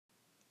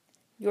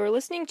You're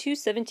listening to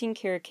 17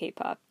 Karat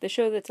K-Pop, the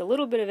show that's a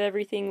little bit of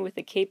everything with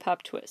a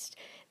K-pop twist.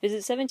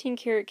 Visit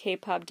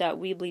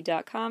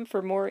 17karatkpop.weebly.com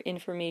for more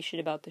information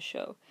about the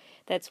show.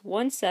 That's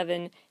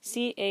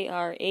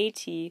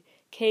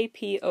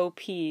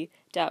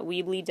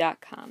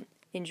 17karatkpop.weebly.com.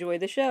 Enjoy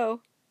the show!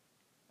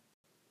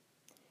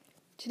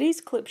 Today's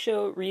clip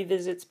show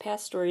revisits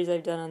past stories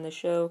I've done on the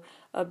show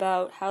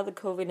about how the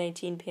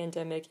COVID-19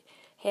 pandemic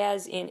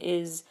has and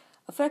is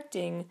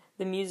affecting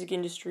the music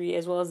industry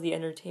as well as the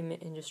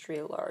entertainment industry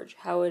at large,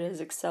 how it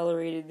has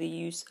accelerated the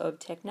use of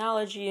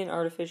technology and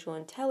artificial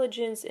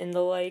intelligence and the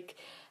like,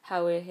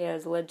 how it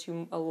has led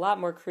to a lot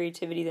more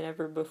creativity than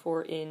ever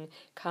before in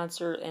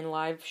concert and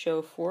live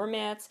show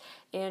formats,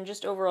 and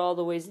just overall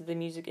the ways that the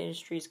music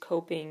industry is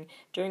coping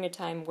during a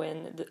time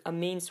when a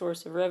main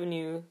source of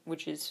revenue,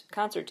 which is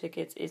concert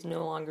tickets, is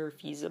no longer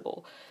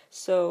feasible.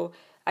 So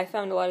I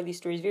found a lot of these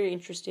stories very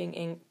interesting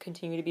and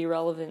continue to be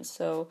relevant,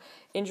 so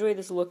enjoy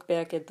this look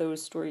back at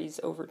those stories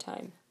over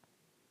time.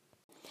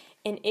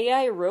 An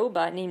AI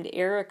robot named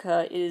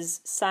Erica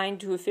is signed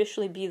to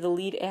officially be the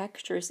lead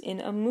actress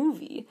in a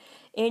movie,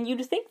 and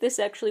you'd think this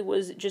actually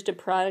was just a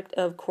product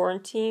of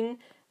quarantine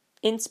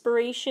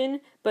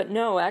inspiration, but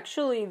no,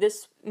 actually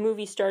this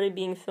movie started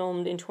being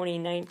filmed in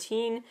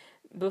 2019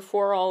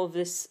 before all of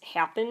this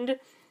happened,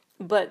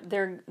 but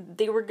they're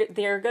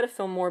going to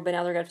film more, but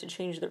now they're going to have to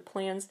change their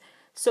plans.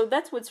 So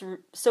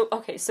so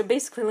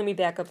basically let me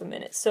back up a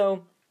minute.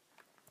 So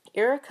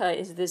Erica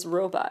is this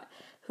robot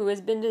who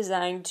has been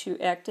designed to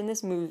act in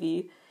this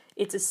movie.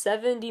 It's a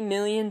 $70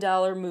 million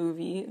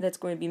movie that's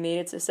going to be made.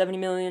 It's a $70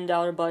 million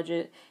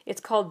budget.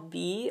 It's called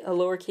B, a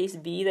lowercase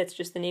b, that's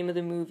just the name of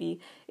the movie.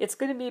 It's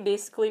going to be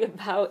basically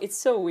about, it's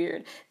so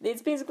weird,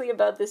 it's basically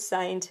about this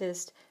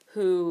scientist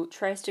who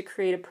tries to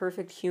create a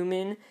perfect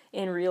human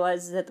and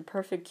realizes that the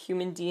perfect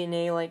human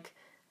DNA,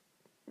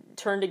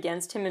 turned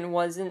against him and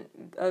wasn't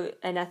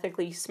an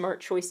ethically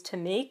smart choice to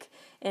make,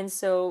 and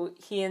so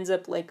he ends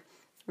up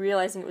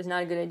realizing it was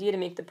not a good idea to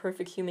make the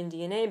perfect human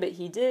DNA, but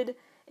he did,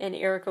 and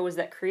Erica was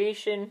that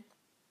creation,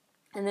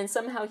 and then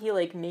somehow he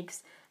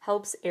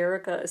helps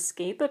Erica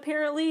escape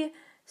apparently.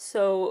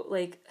 So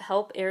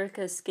help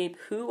Erica escape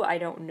who? I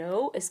don't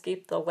know.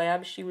 Escape the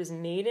lab she was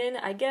made in,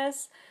 I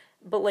guess.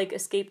 But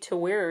escape to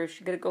where? Is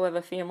she gonna go have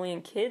a family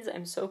and kids?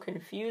 I'm so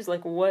confused.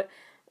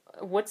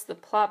 What's the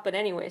plot? But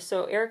anyway,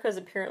 so Erica's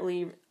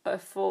apparently a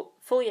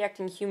fully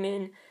acting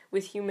human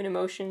with human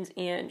emotions,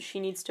 and she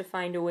needs to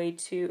find a way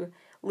to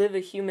live a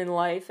human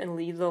life and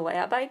leave the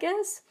lab, I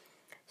guess.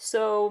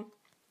 So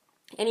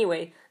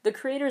anyway, the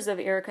creators of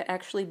Erica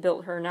actually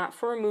built her not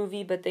for a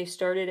movie, but they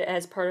started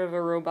as part of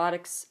a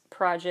robotics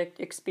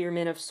project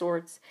experiment of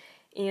sorts,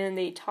 and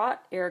they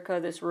taught Erica,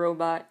 this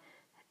robot,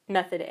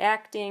 method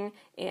acting,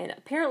 and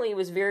apparently it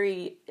was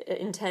very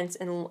intense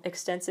and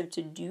extensive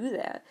to do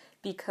that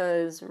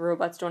because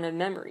robots don't have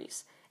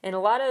memories. And a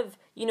lot of,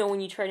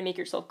 when you try to make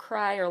yourself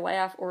cry or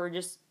laugh or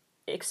just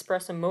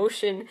express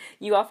emotion,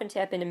 you often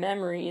tap into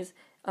memories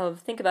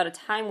think about a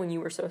time when you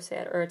were so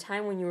sad or a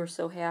time when you were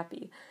so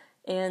happy.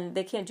 And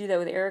they can't do that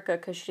with Erica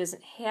because she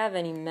doesn't have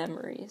any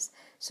memories.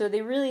 So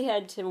they really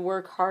had to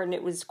work hard, and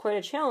it was quite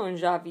a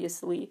challenge,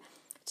 obviously,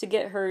 to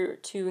get her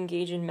to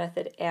engage in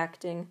method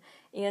acting.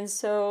 And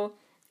so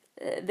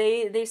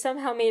they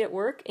somehow made it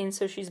work, and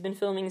so she's been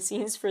filming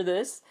scenes for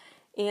this,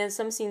 and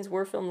some scenes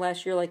were filmed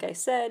last year, like I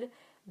said,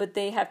 but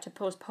they have to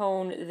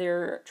postpone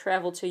their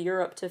travel to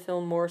Europe to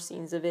film more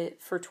scenes of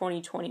it for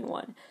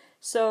 2021.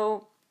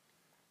 So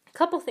a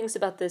couple things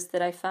about this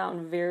that I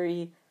found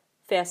very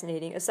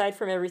fascinating, aside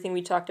from everything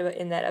we talked about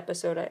in that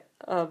episode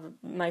of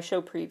my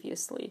show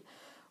previously.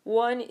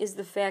 One is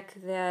the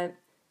fact that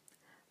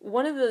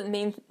one of the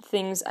main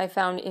things I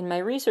found in my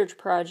research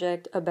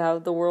project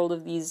about the world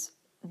of this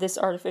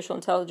artificial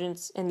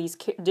intelligence and these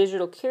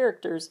digital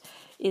characters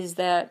is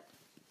that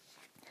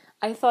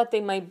I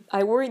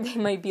worried they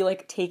might be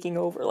taking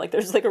over,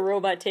 there's a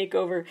robot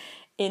takeover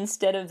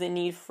instead of the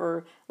need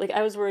for,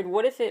 I was worried,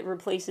 what if it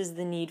replaces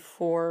the need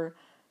for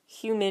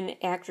human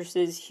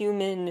actresses,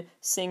 human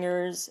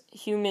singers,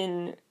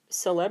 human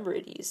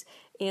celebrities?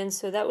 And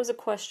so that was a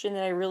question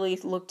that I really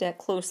looked at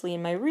closely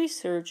in my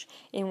research,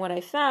 and what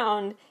I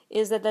found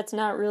is that that's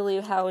not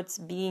really how it's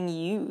being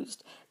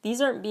used.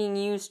 These aren't being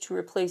used to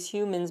replace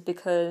humans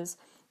because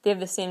they have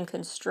the same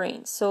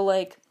constraints. So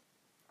like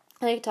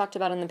I talked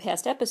about in the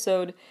past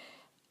episode,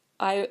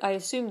 I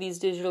assume these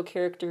digital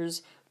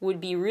characters would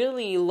be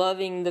really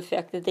loving the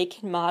fact that they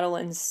can model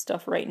and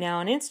stuff right now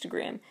on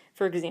Instagram,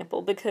 for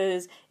example,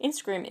 because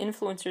Instagram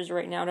influencers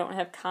right now don't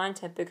have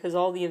content because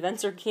all the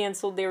events are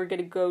canceled. They were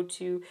going to go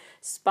to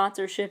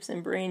sponsorships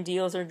and brand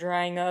deals are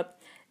drying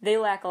up. They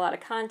lack a lot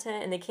of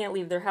content and they can't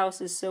leave their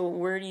houses, so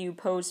where do you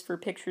post for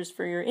pictures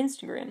for your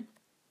Instagram?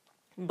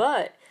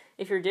 But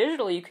if you're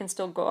digital, you can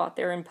still go out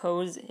there and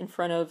pose in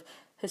front of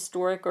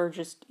historic or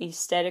just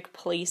aesthetic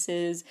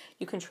places.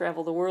 You can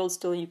travel the world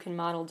still, you can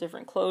model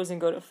different clothes and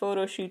go to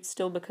photo shoots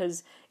still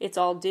because it's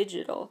all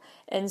digital.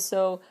 And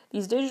so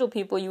these digital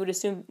people you would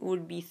assume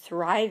would be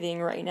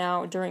thriving right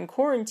now during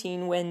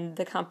quarantine when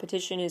the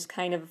competition is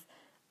kind of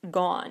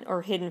gone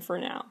or hidden for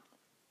now.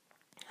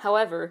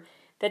 However,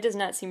 that does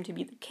not seem to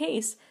be the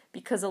case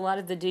because a lot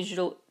of the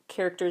digital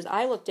characters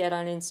I looked at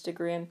on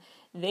Instagram,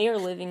 they are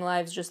living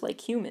lives just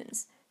like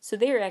humans. So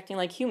they are acting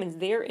like humans.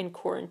 They're in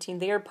quarantine.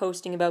 They are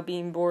posting about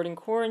being bored in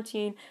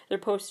quarantine. They're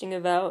posting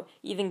about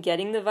even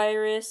getting the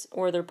virus,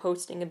 or they're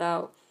posting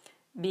about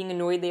being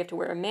annoyed they have to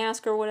wear a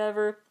mask or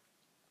whatever.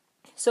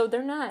 So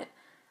they're not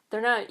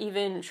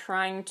even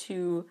trying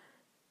to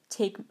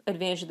take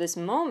advantage of this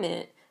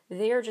moment.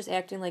 They are just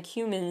acting like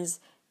humans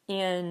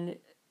and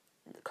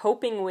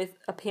coping with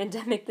a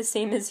pandemic the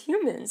same as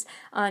humans,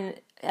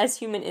 as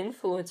human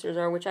influencers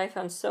are, which I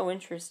found so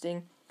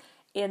interesting.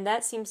 And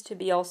that seems to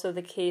be also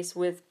the case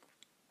with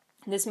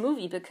this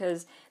movie,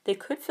 because they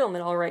could film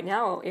it all right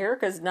now.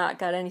 Erica's not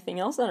got anything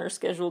else on her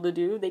schedule to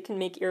do. They can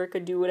make Erica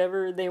do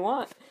whatever they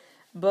want.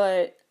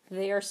 But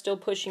they are still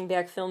pushing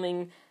back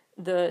filming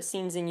the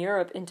scenes in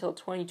Europe until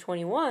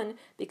 2021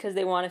 because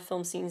they want to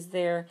film scenes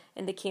there,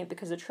 and they can't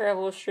because of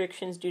travel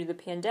restrictions due to the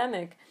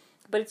pandemic.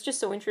 But it's just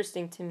so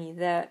interesting to me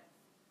that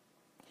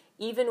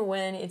even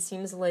when it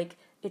seems like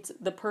it's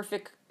the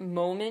perfect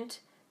moment,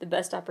 the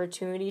best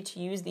opportunity to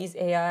use these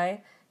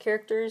AI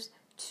characters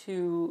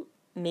to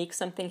make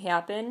something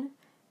happen,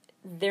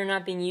 they're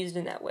not being used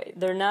in that way.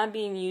 They're not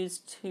being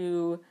used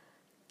to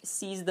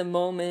seize the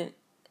moment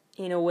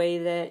in a way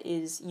that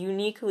is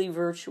uniquely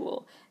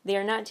virtual. They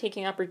are not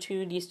taking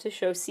opportunities to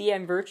show, see,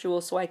 I'm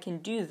virtual so I can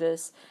do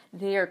this.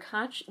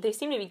 They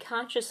seem to be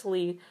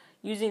consciously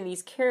using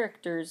these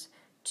characters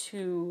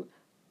to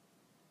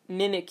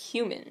mimic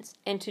humans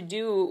and to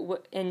do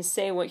and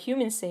say what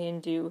humans say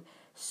and do.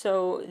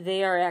 So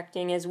they are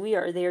acting as we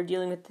are. They are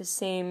dealing with the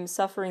same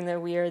suffering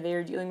that we are. They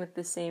are dealing with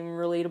the same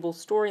relatable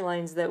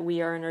storylines that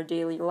we are in our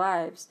daily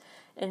lives.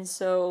 And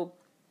so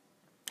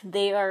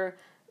they're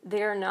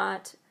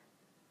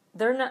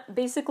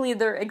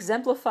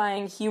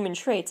exemplifying human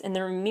traits, and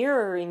they're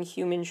mirroring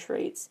human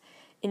traits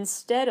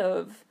instead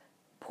of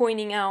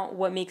pointing out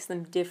what makes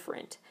them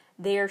different.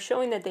 They are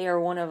showing that they are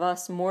one of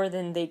us more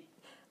than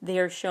they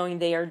are showing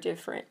they are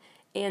different.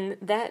 And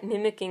that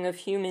mimicking of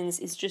humans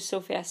is just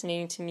so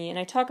fascinating to me, and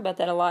I talk about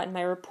that a lot in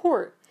my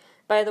report.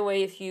 By the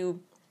way, if you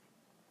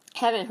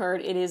haven't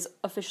heard, it is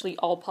officially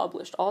all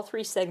published. All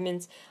 3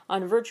 segments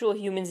on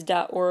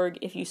virtualhumans.org.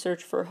 If you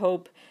search for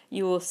Hope,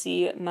 you will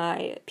see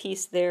my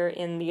piece there,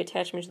 and the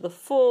attachment to the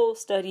full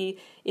study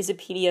is a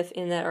PDF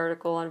in that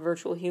article on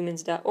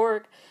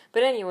virtualhumans.org.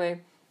 But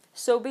anyway,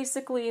 so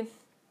basically,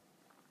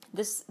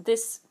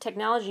 this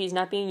technology is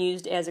not being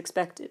used as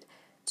expected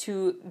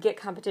to get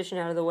competition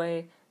out of the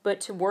way, but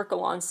to work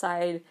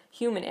alongside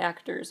human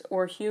actors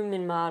or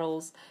human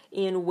models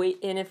and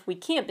if we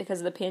can't because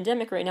of the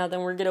pandemic right now,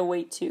 then we're even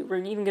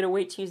going to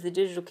wait to use the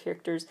digital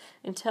characters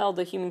until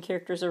the human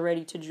characters are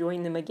ready to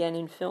join them again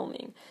in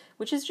filming,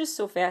 which is just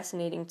so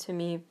fascinating to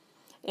me.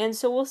 And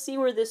so we'll see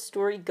where this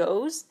story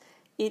goes.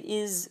 It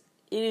is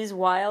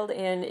wild,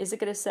 and is it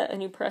going to set a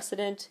new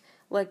precedent?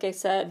 Like I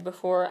said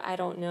before, I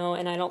don't know,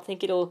 and I don't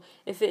think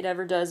if it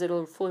ever does,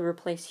 it'll fully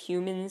replace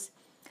humans.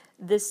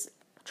 This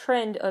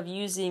trend of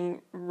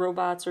using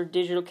robots or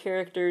digital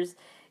characters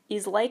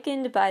is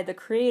likened by the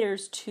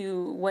creators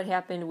to what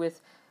happened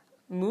with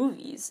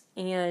movies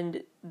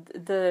and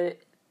the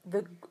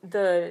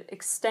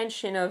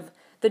extension of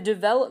the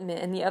development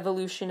and the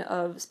evolution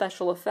of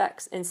special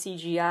effects and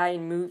CGI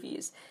in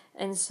movies.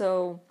 And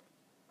so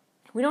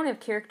we don't have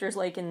characters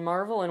like in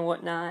Marvel and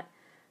whatnot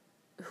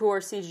who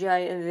are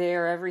CGI and they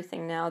are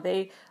everything now.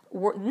 They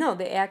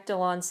act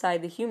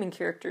alongside the human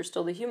characters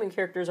still. The human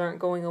characters aren't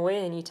going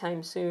away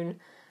anytime soon.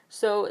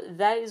 So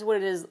that is what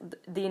it is.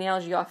 The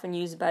analogy often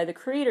used by the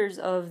creators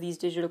of these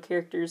digital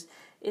characters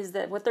is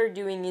that what they're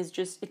doing is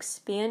just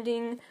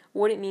expanding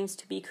what it means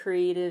to be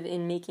creative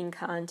in making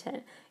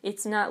content.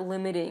 It's not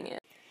limiting it.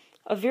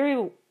 A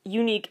very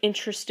unique,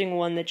 interesting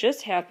one that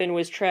just happened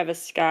was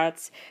Travis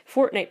Scott's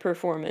Fortnite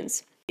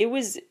performance. It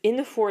was in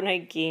the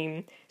Fortnite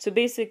game. So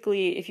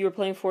basically, if you were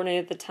playing Fortnite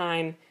at the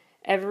time,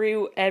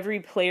 every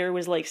player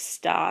was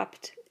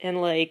stopped and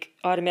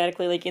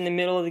automatically in the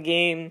middle of the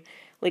game,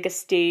 a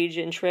stage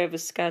and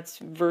Travis Scott's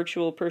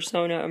virtual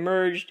persona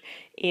emerged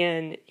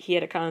and he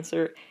had a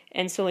concert.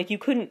 And so you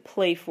couldn't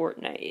play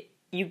Fortnite.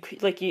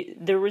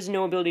 There was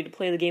no ability to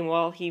play the game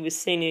while he was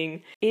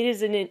singing. It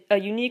is a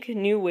unique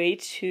new way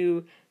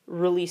to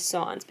release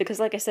songs, because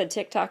like I said,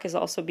 TikTok is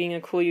also being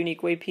a cool,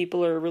 unique way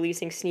people are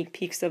releasing sneak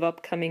peeks of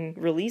upcoming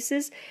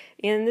releases,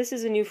 and this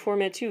is a new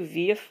format too,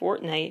 via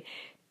Fortnite.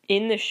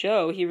 In the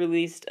show, he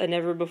released a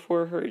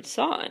never-before-heard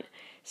song.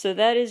 So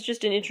that is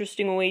just an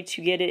interesting way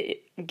to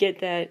get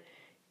that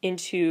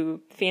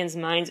into fans'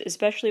 minds,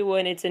 especially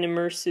when it's an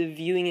immersive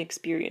viewing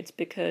experience,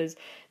 because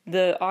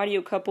the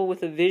audio coupled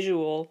with a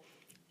visual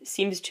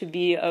seems to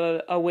be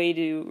a way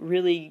to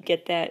really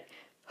get that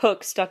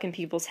hook stuck in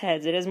people's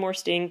heads. It has more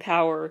staying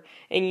power,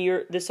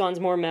 and the song's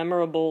more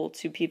memorable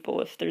to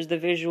people if there's the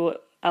visual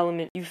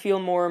element. You feel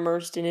more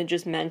immersed in it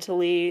just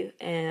mentally,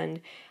 and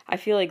I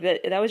feel like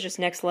that was just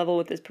next level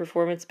with this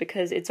performance,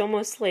 because it's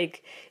almost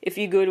like if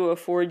you go to a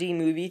 4D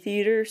movie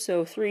theater.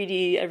 So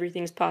 3D,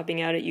 everything's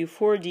popping out at you.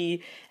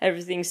 4D,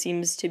 everything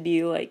seems to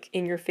be like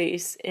in your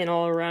face and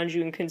all around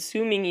you and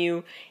consuming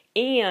you,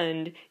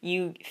 and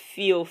you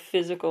feel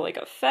physical like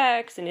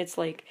effects, and it's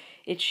like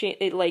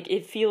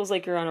it feels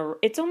like you're on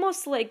it's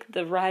almost like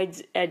the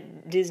rides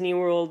at Disney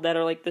World that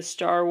are like the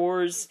Star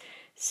Wars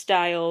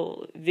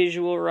style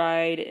visual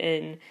ride,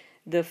 and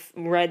the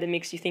ride that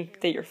makes you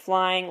think that you're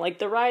flying, like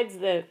the rides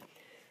that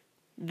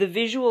the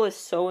visual is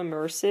so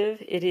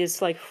immersive. It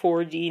is like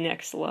 4D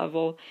next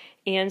level,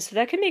 and so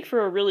that can make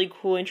for a really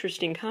cool,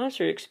 interesting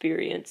concert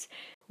experience.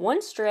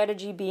 One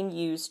strategy being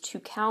used to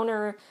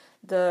counter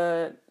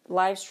the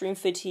live stream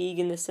fatigue,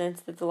 in the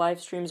sense that the live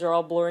streams are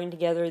all blurring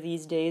together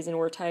these days and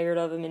we're tired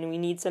of them and we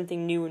need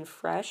something new and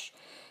fresh.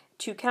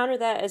 To counter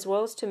that, as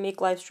well as to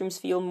make live streams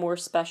feel more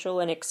special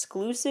and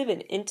exclusive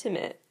and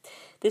intimate,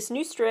 this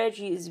new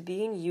strategy is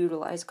being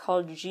utilized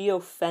called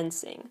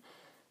geofencing.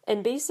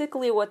 And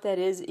basically what that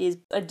is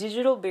a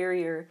digital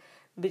barrier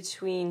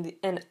between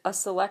a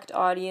select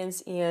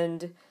audience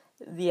and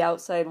the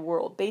outside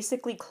world,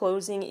 basically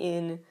closing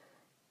in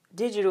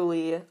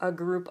digitally a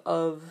group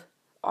of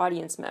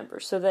audience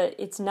members so that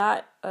it's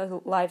not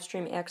a live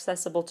stream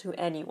accessible to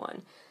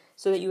anyone,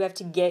 so that you have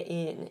to get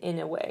in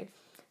a way.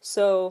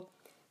 So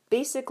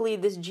basically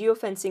this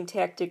geofencing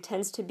tactic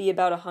tends to be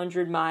about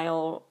 100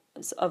 miles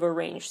of a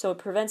range, so it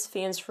prevents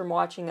fans from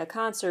watching a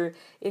concert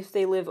if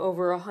they live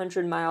over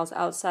 100 miles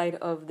outside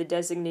of the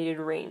designated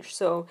range.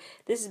 So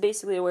this is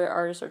basically where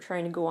artists are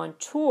trying to go on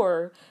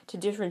tour to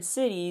different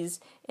cities,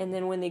 and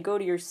then when they go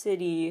to your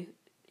city,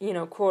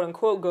 quote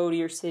unquote go to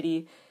your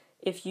city,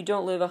 if you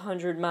don't live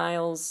 100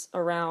 miles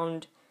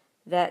around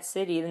that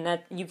city, then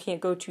that you can't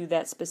go to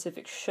that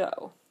specific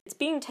show. It's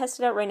being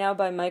tested out right now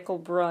by Michael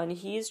Brunn.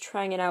 He's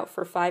trying it out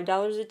for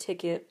 $5 a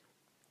ticket,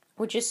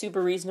 which is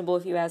super reasonable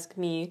if you ask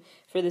me,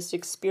 for this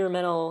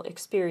experimental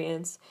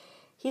experience.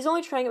 He's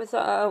only trying it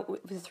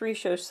with 3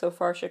 shows so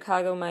far: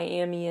 Chicago,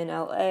 Miami, and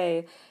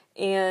LA,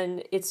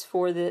 and it's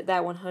for that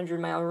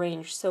 100-mile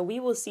range. So we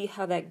will see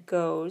how that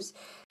goes.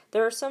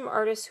 There are some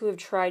artists who have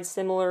tried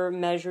similar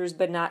measures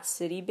but not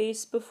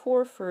city-based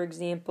before. For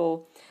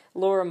example,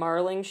 Laura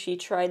Marling, she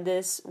tried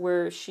this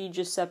where she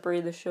just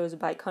separated the shows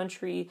by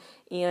country,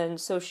 and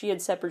so she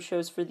had separate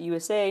shows for the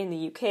USA and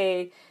the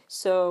UK.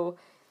 So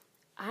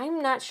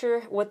I'm not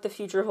sure what the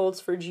future holds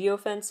for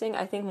geofencing.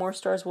 I think more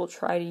stars will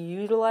try to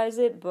utilize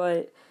it,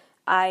 but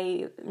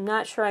I'm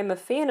not sure I'm a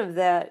fan of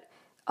that.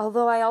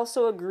 Although I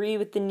also agree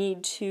with the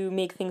need to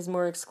make things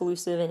more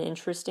exclusive and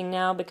interesting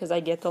now, because I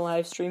get the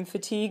live stream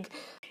fatigue.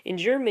 In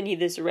Germany,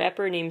 this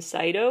rapper named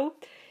Sido,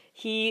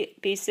 he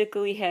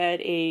basically had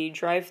a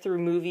drive-through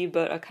movie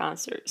but a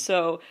concert.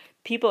 So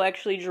people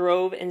actually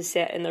drove and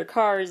sat in their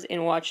cars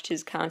and watched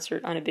his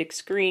concert on a big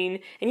screen.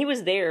 And he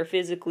was there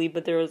physically,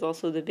 but there was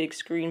also the big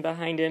screen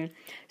behind him.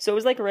 So it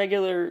was like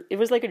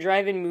a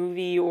drive-in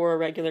movie or a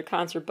regular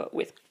concert, but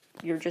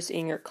you're just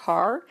in your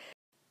car.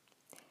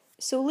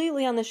 So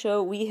lately on the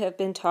show, we have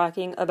been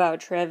talking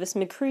about Travis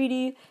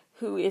McCready,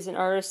 who is an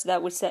artist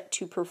that was set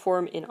to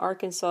perform in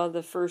Arkansas,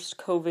 the first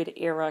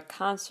COVID-era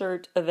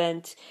concert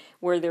event,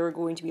 where there were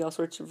going to be all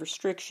sorts of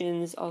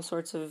restrictions, all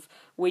sorts of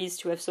ways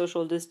to have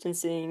social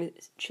distancing,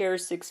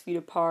 chairs 6 feet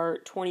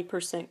apart,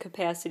 20%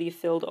 capacity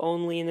filled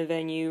only in the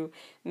venue,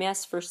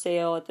 masks for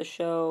sale at the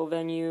show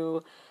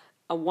venue,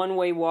 a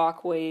one-way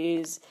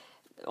walkways,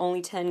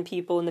 only 10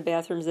 people in the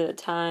bathrooms at a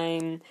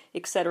time,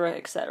 etc.,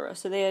 etc.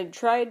 So they had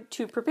tried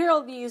to prepare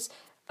all these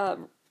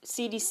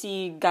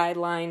CDC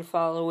guideline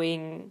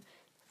following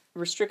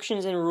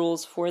restrictions and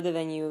rules for the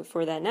venue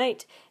for that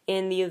night,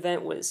 and the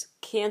event was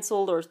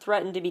canceled or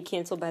threatened to be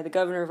canceled by the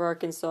governor of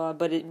Arkansas,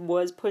 but it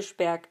was pushed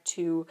back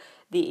to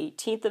the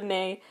 18th of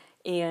May,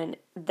 and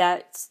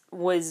that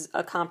was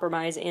a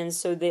compromise, and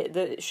so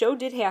the show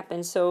did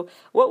happen. So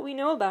what we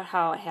know about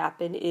how it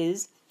happened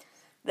is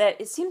that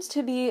it seems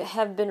to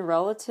have been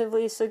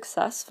relatively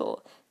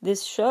successful.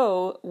 This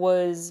show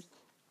was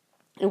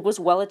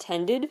well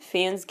attended.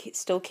 Fans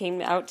still came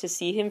out to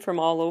see him from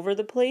all over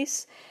the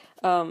place,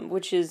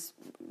 which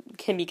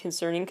can be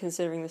concerning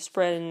considering the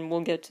spread, and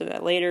we'll get to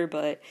that later.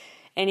 But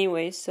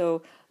anyway,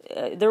 so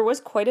there was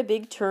quite a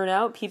big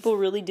turnout. People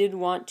really did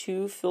want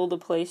to fill the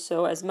place,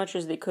 so as much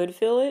as they could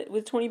fill it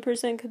with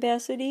 20%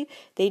 capacity,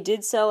 they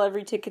did sell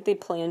every ticket they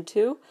planned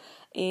to,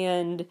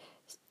 and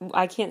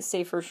I can't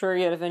say for sure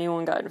yet if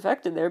anyone got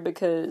infected there,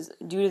 because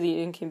due to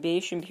the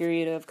incubation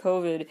period of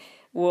COVID,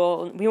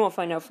 we won't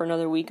find out for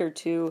another week or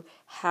two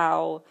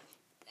how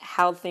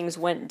things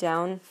went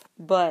down.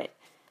 But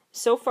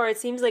so far it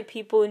seems like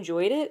people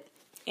enjoyed it,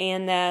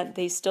 and that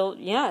they still,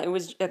 it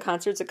was a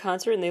concert's a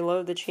concert, and they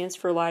loved the chance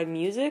for live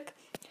music.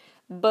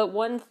 But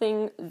one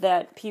thing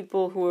that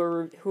people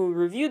who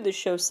reviewed the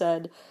show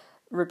said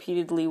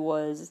repeatedly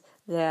was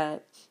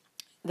that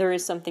there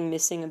is something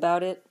missing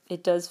about it.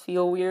 It does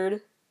feel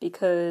weird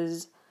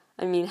because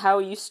I mean, how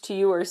used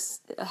to it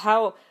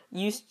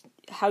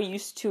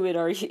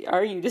are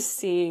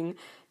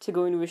you to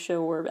going to a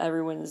show where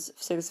everyone's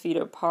 6 feet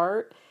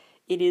apart?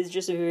 It is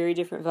just a very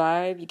different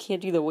vibe. You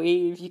can't do the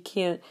wave. You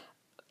can't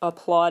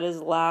applaud as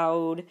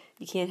loud.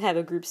 You can't have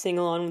a group sing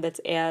along that's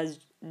as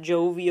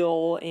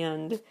jovial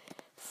and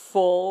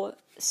full.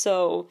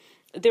 So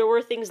there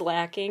were things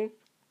lacking.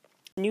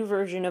 New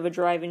version of a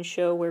drive-in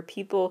show where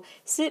people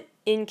sit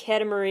in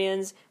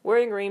catamarans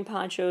wearing rain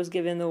ponchos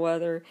given the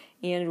weather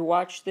and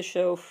watch the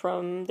show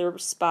from their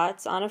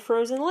spots on a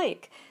frozen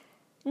lake.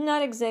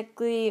 Not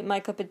exactly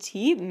my cup of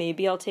tea.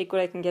 Maybe I'll take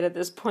what I can get at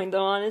this point,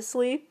 though,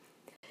 honestly.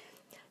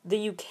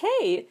 The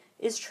UK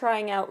is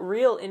trying out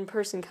real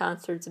in-person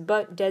concerts,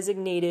 but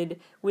designated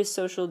with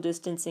social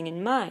distancing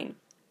in mind.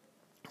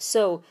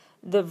 So,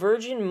 the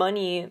Virgin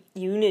Money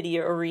Unity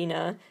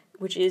Arena,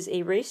 which is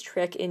a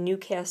racetrack in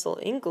Newcastle,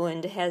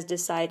 England, has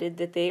decided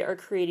that they are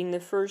creating the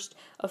first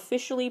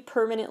officially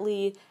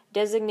permanently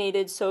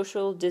designated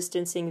social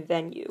distancing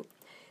venue.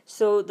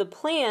 So the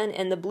plan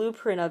and the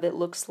blueprint of it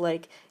looks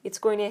like it's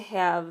going to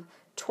have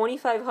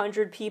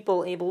 2,500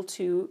 people able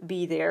to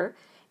be there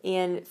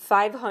and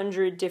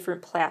 500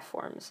 different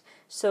platforms.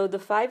 So the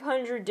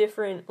 500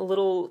 different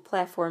little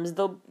platforms,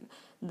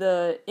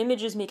 the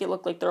images make it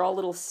look like they're all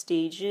little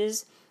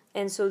stages.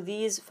 And so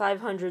these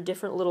 500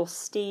 different little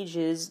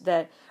stages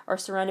that are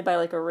surrounded by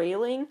like a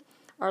railing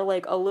are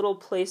like a little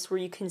place where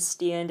you can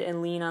stand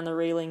and lean on the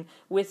railing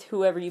with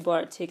whoever you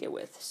bought a ticket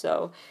with.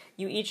 So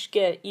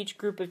each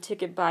group of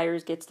ticket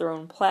buyers gets their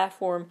own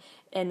platform,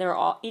 and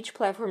each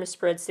platform is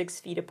spread 6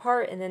 feet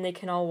apart, and then they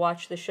can all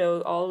watch the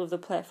show. All of the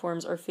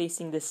platforms are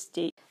facing the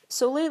stage.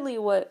 So lately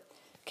what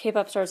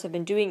K-pop stars have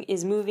been doing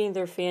is moving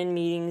their fan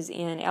meetings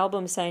and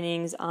album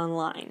signings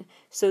online.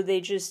 So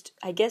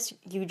I guess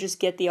you just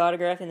get the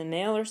autograph in the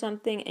mail or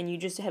something, and you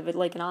just have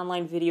like an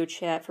online video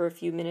chat for a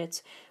few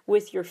minutes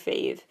with your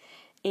fave.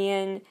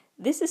 And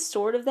this is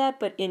sort of that,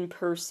 but in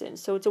person.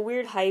 So it's a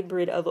weird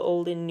hybrid of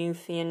old and new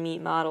fan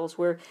meet models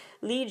where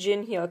Lee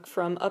Jin-hyuk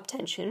from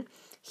Uptension,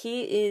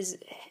 he is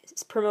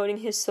promoting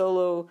his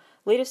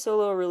latest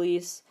solo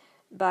release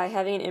by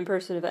having an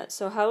in-person event.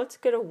 So how it's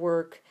going to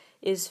work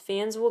is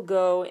fans will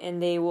go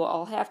and they will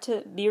all have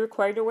to be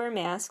required to wear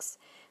masks.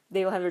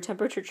 They will have their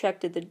temperature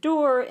checked at the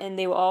door, and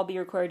they will all be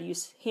required to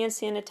use hand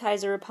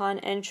sanitizer upon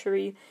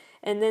entry.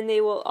 And then they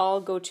will all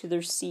go to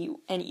their seat,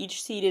 and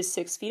each seat is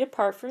 6 feet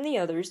apart from the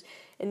others,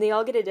 and they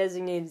all get a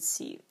designated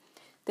seat.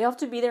 They have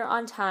to be there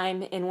on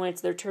time, and when it's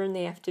their turn,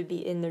 they have to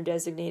be in their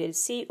designated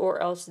seat, or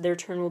else their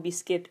turn will be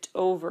skipped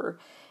over.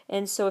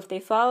 And so if they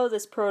follow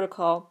this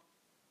protocol,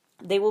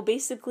 they will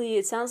basically,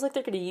 it sounds like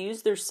they're going to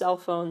use their cell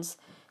phones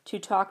to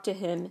talk to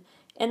him,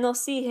 and they'll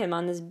see him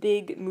on this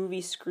big movie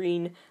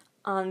screen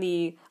on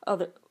the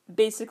other,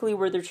 basically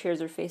where their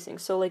chairs are facing.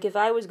 So like if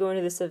I was going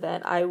to this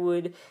event,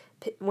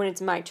 when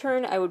it's my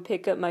turn, I would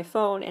pick up my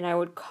phone and I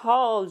would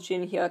call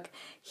Jin-hyuk.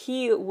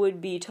 He would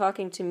be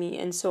talking to me,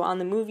 and so on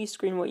the movie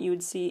screen what you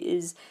would see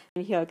is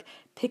Jin-hyuk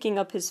picking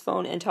up his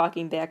phone and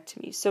talking back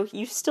to me. So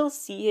you still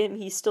see him,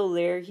 he's still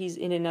there, he's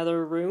in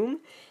another room,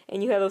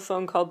 and you have a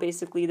phone call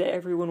basically that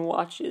everyone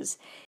watches.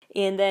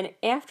 And then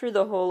after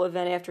the whole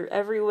event, after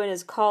everyone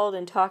is called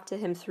and talked to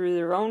him through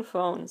their own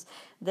phones,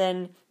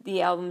 then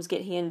the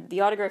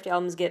autographed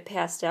albums get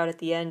passed out at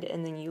the end,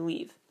 and then you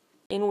leave.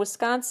 In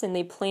Wisconsin,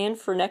 they plan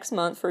for next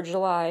month, for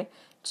July,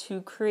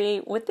 to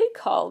create what they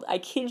called, I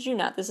kid you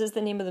not, this is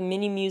the name of the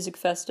mini music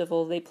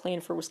festival they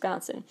planned for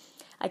Wisconsin.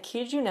 I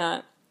kid you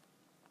not,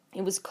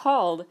 it was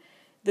called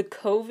the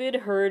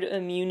COVID Herd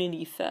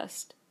Immunity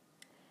Fest.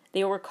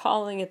 They were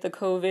calling it the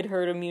COVID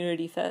Herd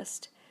Immunity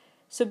Fest.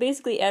 So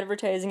basically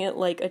advertising it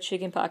like a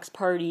chickenpox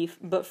party,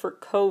 but for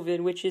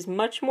COVID, which is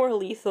much more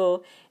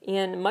lethal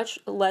and much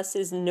less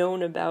is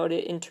known about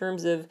it in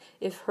terms of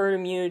if herd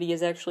immunity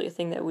is actually a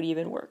thing that would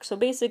even work. So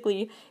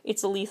basically,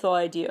 it's a lethal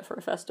idea for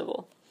a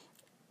festival.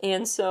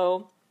 And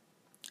so,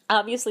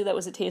 obviously that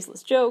was a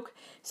tasteless joke,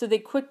 so they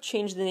quick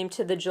changed the name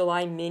to the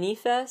July Mini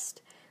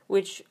Fest,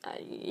 which,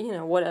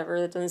 whatever,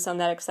 that doesn't sound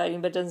that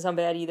exciting, but it doesn't sound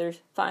bad either,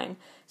 fine.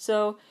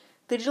 So,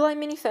 the July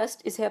Mini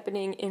Fest is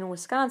happening in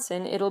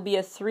Wisconsin. It'll be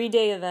a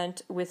 3-day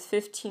event with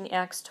 15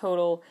 acts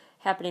total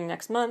happening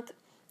next month.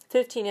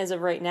 15 as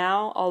of right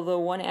now, although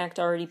one act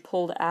already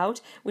pulled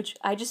out, which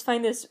I just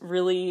find this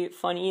really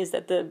funny, is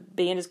that the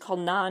band is called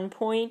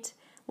Nonpoint.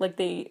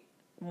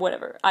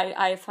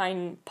 I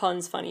find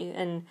puns funny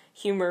and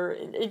humor.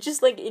 It's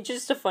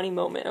just a funny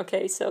moment,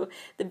 okay? So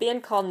the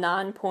band called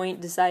Nonpoint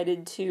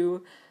decided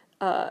to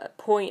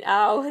point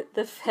out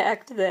the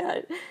fact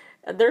that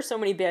there's so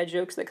many bad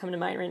jokes that come to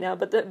mind right now,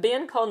 but the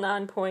band called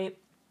Nonpoint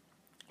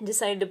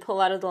decided to pull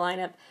out of the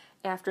lineup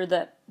after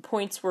the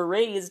points were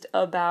raised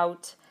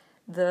about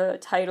the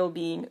title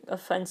being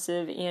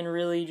offensive and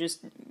really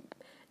just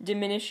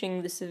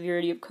diminishing the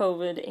severity of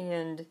COVID,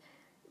 and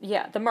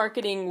the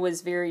marketing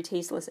was very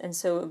tasteless, and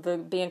so the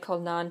band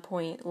called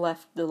Nonpoint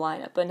left the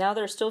lineup. But now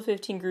there are still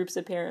 15 groups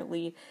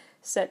apparently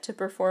set to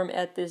perform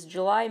at this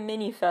July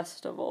mini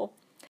festival.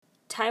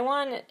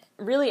 Taiwan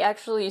really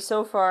actually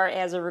so far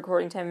as a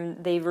recording time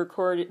they've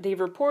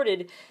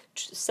reported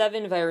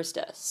 7 virus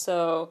deaths.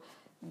 So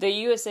the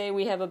USA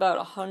we have about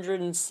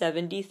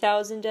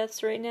 170,000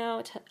 deaths right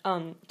now.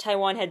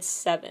 Taiwan had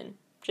 7,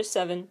 just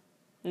 7,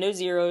 no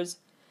zeros.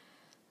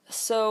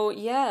 So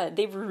yeah,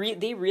 they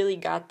really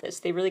got this.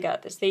 They really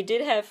got this. They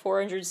did have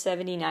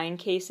 479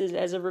 cases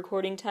as of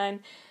recording time,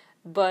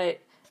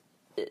 but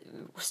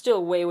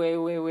still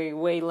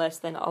way less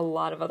than a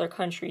lot of other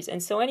countries.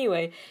 And so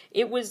anyway,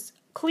 it was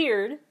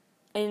cleared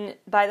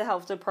by the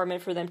health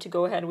department for them to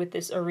go ahead with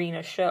this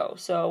arena show.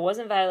 So it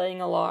wasn't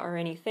violating a law or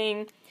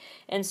anything.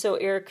 And so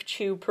Eric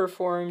Chu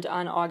performed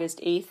on August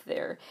 8th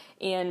there.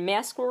 And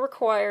masks were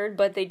required,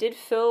 but they did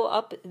fill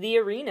up the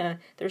arena.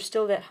 There's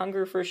still that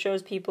hunger for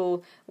shows.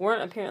 People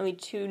weren't apparently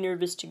too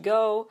nervous to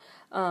go.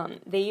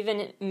 They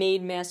even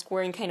made mask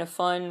wearing kind of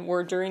fun,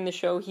 where during the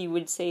show he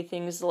would say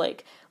things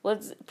like,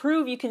 let's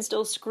prove you can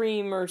still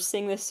scream or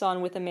sing this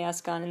song with a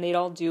mask on, and they'd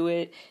all do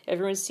it.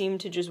 Everyone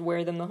seemed to just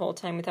wear them the whole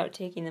time without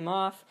taking them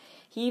off.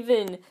 He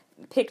even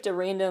picked a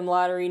random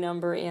lottery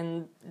number,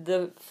 and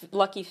the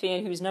lucky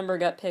fan whose number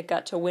got picked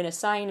got to win a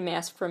signed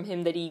mask from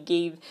him that he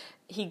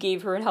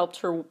gave her and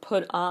helped her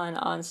put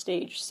on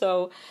stage.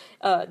 So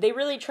they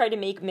really tried to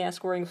make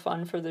mask wearing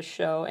fun for the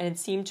show, and it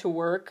seemed to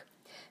work.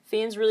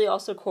 Fans really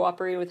also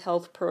cooperated with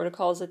health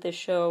protocols at this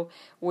show,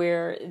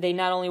 where they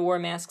not only wore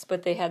masks,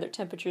 but they had their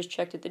temperatures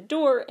checked at the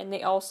door, and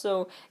they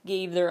also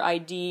gave their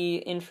ID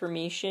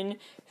information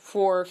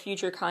for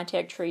future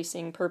contact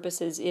tracing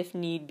purposes if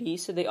need be.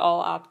 So they all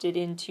opted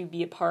in to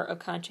be a part of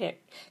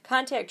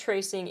contact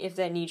tracing if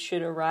that need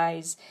should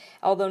arise.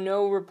 Although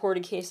no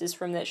reported cases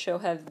from that show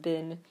have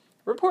been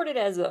reported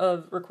as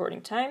of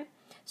recording time.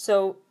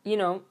 So,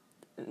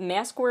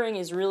 mask wearing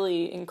is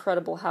really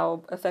incredible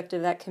how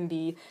effective that can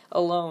be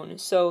alone.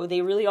 So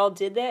they really all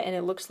did that, and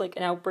it looks like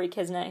an outbreak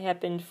has not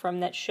happened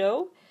from that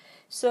show.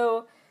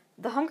 So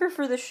the hunger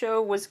for the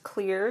show was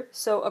clear.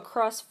 So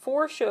across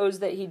 4 shows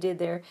that he did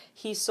there,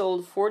 he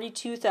sold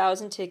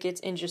 42,000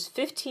 tickets in just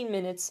 15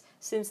 minutes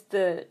since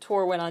the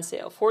tour went on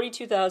sale.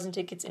 42,000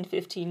 tickets in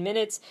 15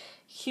 minutes.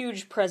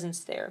 Huge presence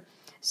there.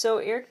 So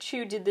Eric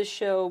Chu did this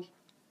show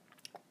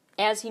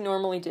as he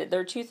normally did.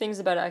 There are 2 things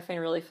about it I find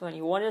really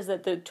funny. One is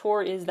that the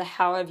tour is the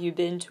How Have You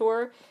Been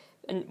tour,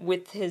 and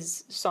with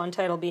his song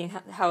title being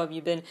How Have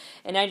You Been.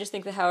 And I just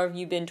think the How Have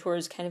You Been tour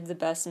is kind of the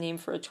best name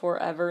for a tour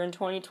ever in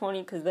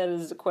 2020, because that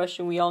is a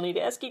question we all need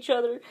to ask each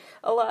other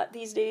a lot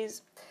these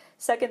days.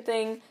 Second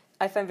thing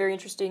I find very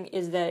interesting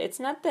is that it's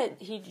not that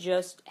he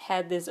just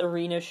had this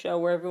arena show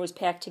where everyone was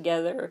packed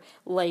together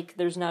like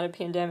there's not a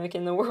pandemic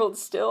in the world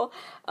still,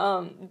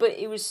 but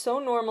it was so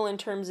normal in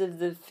terms of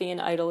the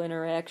fan-idol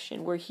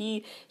interaction, where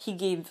he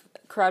gave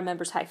crowd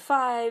members high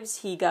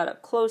fives, he got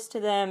up close to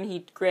them,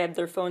 he grabbed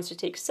their phones to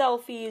take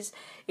selfies.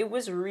 It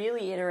was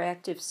really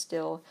interactive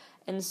still,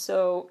 and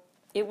so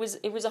it was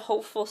a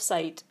hopeful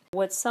sight.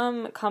 What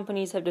some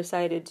companies have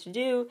decided to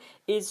do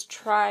is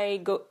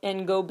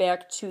go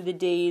back to the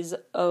days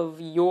of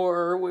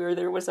yore, where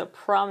there was a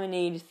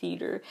promenade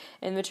theater.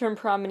 And the term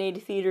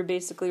promenade theater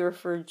basically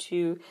referred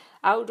to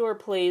outdoor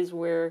plays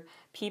where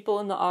people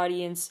in the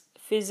audience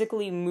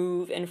physically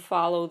move and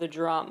follow the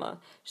drama.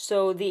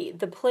 So the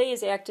play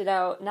is acted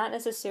out not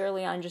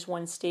necessarily on just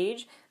one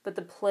stage, but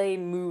the play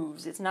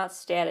moves. It's not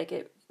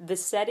static. The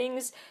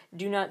settings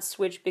do not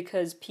switch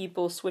because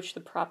people switch the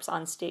props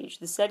on stage.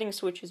 The setting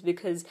switches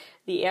because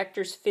the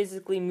actors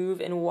physically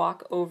move and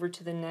walk over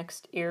to the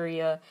next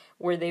area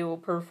where they will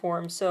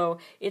perform. So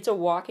it's a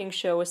walking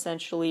show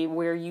essentially,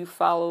 where you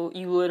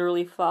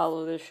literally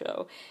follow the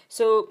show.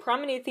 So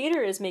Promenade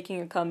Theater is making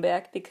a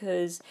comeback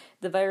because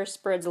the virus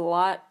spreads a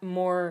lot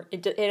more.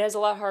 It has a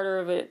lot harder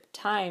of a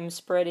time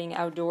spreading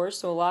outdoors,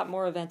 so a lot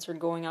more events are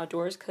going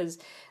outdoors, because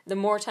the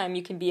more time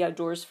you can be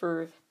outdoors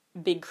for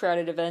big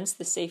crowded events,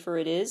 the safer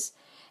it is.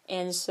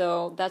 And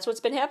so that's what's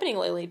been happening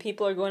lately.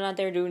 People are going out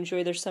there to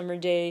enjoy their summer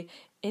day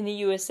in the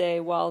USA,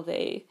 while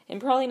they, and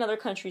probably in other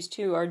countries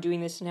too, are doing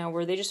this now,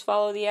 where they just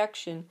follow the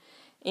action.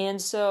 And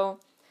so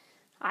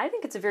I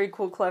think it's a very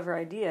cool, clever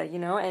idea,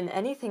 and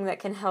anything that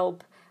can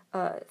help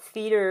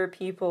theater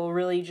people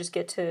really just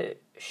get to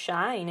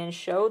shine and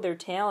show their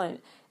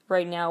talent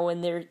right now,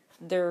 when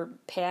their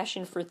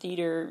passion for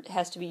theater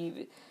has to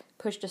be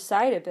pushed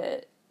aside a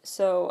bit.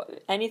 So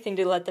anything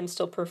to let them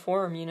still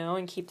perform,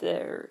 and keep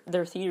their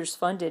theaters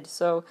funded.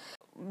 So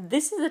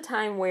this is a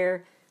time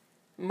where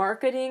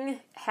marketing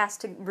has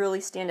to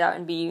really stand out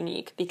and be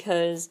unique,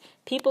 because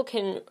people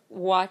can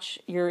watch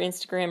your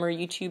Instagram or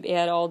YouTube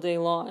ad all day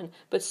long,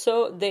 but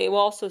so they will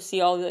also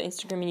see all the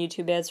Instagram and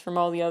YouTube ads from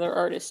all the other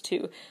artists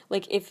too.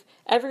 Like, if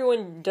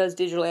everyone does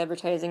digital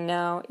advertising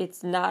now,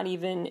 it's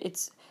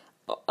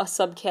a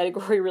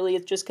subcategory really.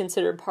 It's just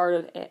considered part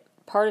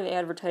of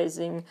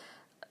advertising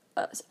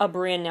a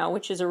brand now,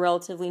 which is a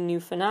relatively new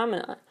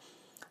phenomenon.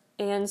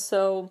 And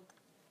so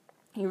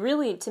you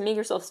really, to make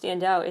yourself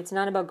stand out, it's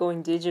not about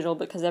going digital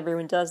because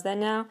everyone does that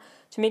now.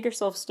 To make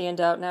yourself stand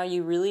out now,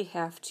 you really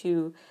have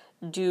to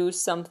do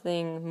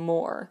something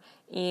more.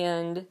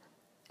 And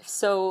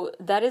So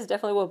that is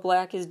definitely what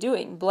Black is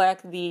doing.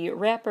 Black, the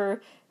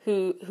rapper,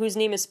 whose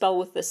name is spelled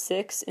with a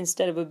 6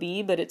 instead of a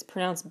B, but it's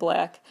pronounced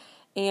Black.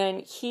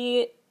 And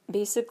he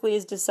basically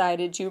has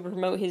decided to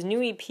promote his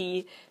new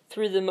EP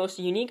through the most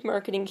unique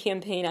marketing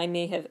campaign I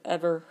may have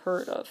ever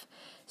heard of.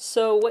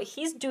 So what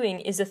he's doing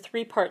is a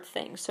 3-part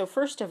thing. So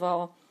first of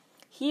all,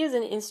 he has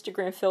an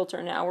Instagram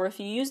filter now, where if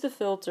you use the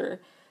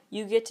filter,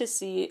 you get to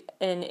see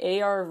an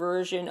AR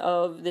version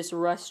of this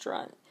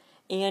restaurant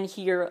and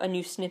hear a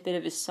new snippet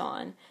of his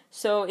song.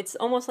 So it's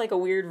almost like a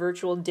weird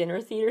virtual dinner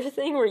theater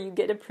thing where you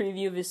get a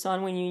preview of his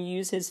song when you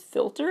use his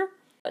filter.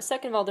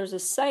 Second of all, there's a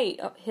site.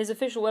 His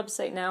official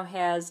website now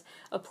has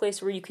a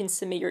place where you can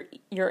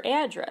submit your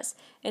address.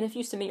 And if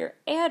you submit your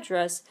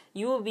address,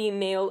 you will be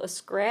mailed a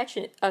scratch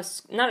and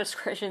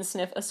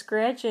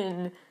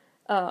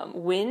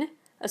win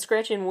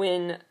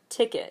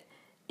ticket.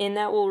 And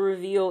that will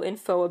reveal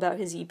info about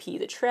his EP,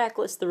 the track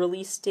list, the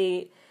release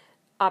date,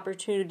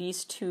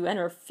 opportunities to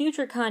enter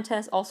future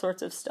contests, all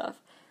sorts of stuff.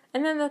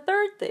 And then the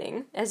third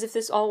thing, as if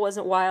this all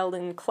wasn't wild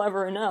and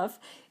clever enough,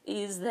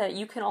 is that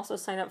you can also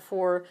sign up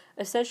for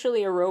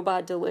essentially a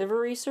robot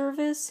delivery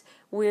service,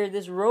 where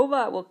this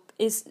robot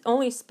is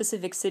only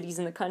specific cities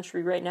in the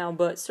country right now,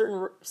 but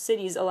certain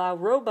cities allow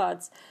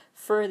robots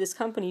for this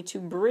company to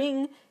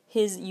bring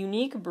his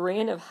unique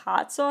brand of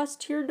hot sauce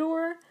to your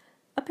door,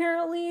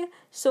 apparently.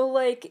 So,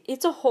 like,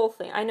 it's a whole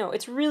thing. I know,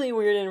 it's really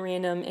weird and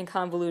random and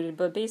convoluted,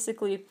 but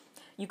basically,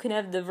 you can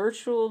have the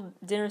virtual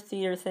dinner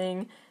theater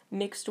thing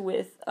mixed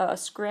with a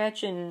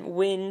scratch and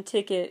win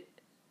ticket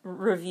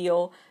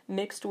reveal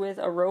mixed with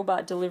a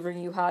robot delivering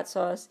you hot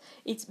sauce.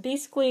 It's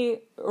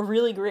basically a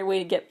really great way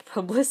to get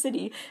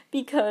publicity,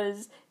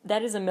 because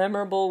that is a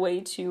memorable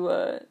way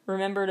to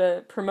remember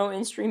to promote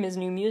and stream his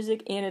new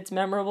music, and it's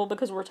memorable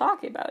because we're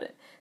talking about it.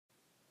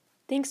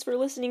 Thanks for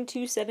listening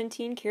to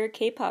 17 Karat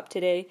K-Pop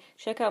today.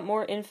 Check out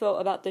more info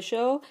about the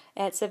show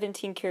at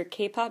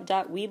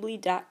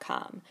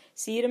 17karatkpop.weebly.com.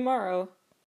 See you tomorrow.